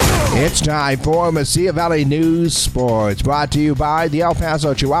It's time for Mesilla Valley News Sports, brought to you by the El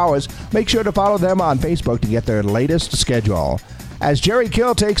Paso Chihuahuas. Make sure to follow them on Facebook to get their latest schedule. As Jerry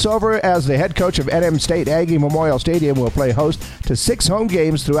Kill takes over as the head coach of NM State, Aggie Memorial Stadium will play host to 6 home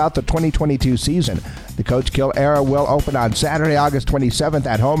games throughout the 2022 season. The Coach Kill era will open on Saturday, August 27th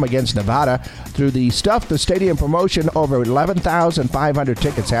at home against Nevada. Through the Stuff the Stadium promotion, over 11,500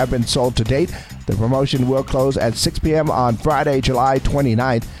 tickets have been sold to date. The promotion will close at 6 p.m. on Friday, July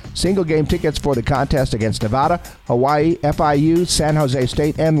 29th. Single game tickets for the contest against Nevada, Hawaii, FIU, San Jose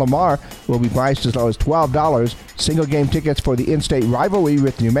State, and Lamar will be priced as low as $12. Single game tickets for the in-state rivalry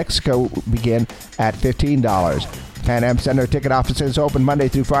with New Mexico begin at $15. Pan Am Center ticket offices open Monday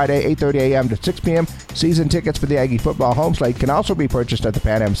through Friday, 8:30 a.m. to 6 p.m. Season tickets for the Aggie football home slate can also be purchased at the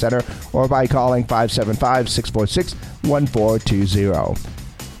Pan Am Center or by calling 575-646-1420.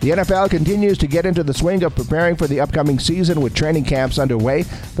 The NFL continues to get into the swing of preparing for the upcoming season with training camps underway.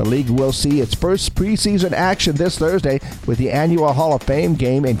 The league will see its first preseason action this Thursday with the annual Hall of Fame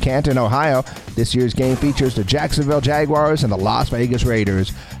game in Canton, Ohio. This year's game features the Jacksonville Jaguars and the Las Vegas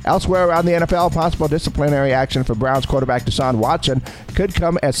Raiders. Elsewhere around the NFL, possible disciplinary action for Browns quarterback Deshaun Watson could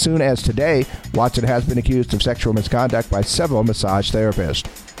come as soon as today. Watson has been accused of sexual misconduct by several massage therapists.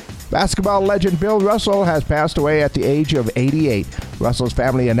 Basketball legend Bill Russell has passed away at the age of 88. Russell's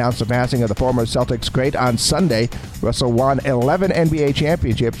family announced the passing of the former Celtics great on Sunday. Russell won 11 NBA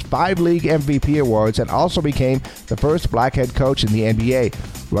championships, 5 league MVP awards, and also became the first black head coach in the NBA.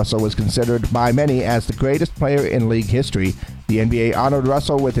 Russell was considered by many as the greatest player in league history. The NBA honored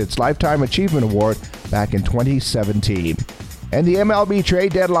Russell with its Lifetime Achievement Award back in 2017. And the MLB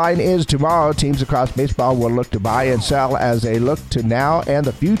trade deadline is tomorrow. Teams across baseball will look to buy and sell as they look to now and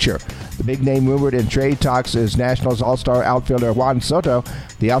the future. The big name rumored in trade talks is Nationals All-Star outfielder Juan Soto.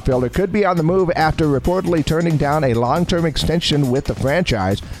 The outfielder could be on the move after reportedly turning down a long-term extension with the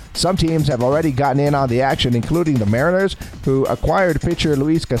franchise. Some teams have already gotten in on the action, including the Mariners, who acquired pitcher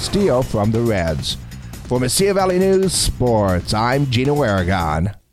Luis Castillo from the Reds. For Mesilla Valley News Sports, I'm Gino Aragon.